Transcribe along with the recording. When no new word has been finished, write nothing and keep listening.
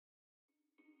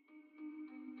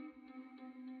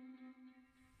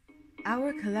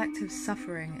Our collective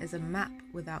suffering is a map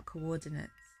without coordinates.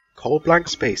 Cold blank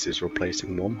spaces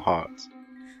replacing warm hearts.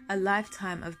 A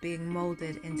lifetime of being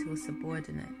molded into a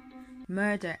subordinate.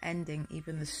 Murder ending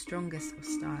even the strongest of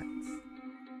starts.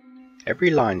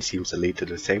 Every line seems to lead to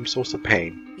the same source of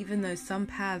pain, even though some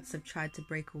paths have tried to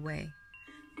break away,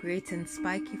 creating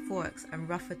spiky forks and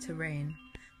rougher terrain,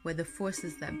 where the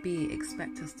forces that be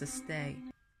expect us to stay.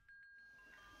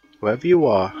 Wherever you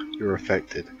are, you're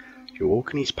affected. You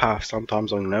walk in these paths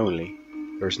sometimes unknowingly.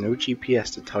 There is no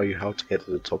GPS to tell you how to get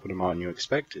to the top of the mountain you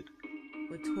expected.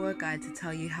 Or tour guide to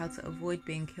tell you how to avoid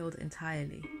being killed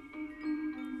entirely.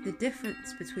 The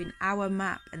difference between our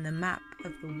map and the map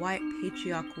of the white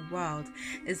patriarchal world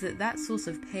is that source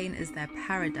of pain is their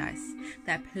paradise,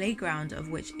 their playground of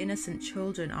which innocent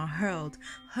children are hurled,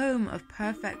 home of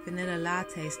perfect vanilla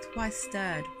lattes twice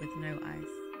stirred with no ice.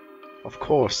 Of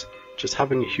course, just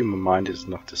having a human mind is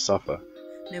enough to suffer.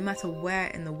 No matter where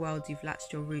in the world you've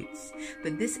latched your roots,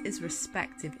 but this is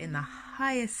respective in the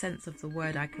highest sense of the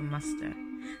word I can muster,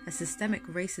 as systemic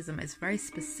racism is very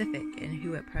specific in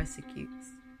who it persecutes.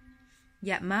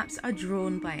 Yet maps are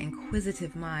drawn by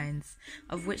inquisitive minds,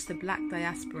 of which the black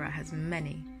diaspora has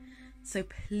many. So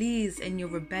please in your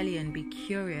rebellion be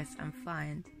curious and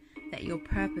find that your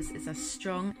purpose is as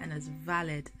strong and as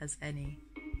valid as any.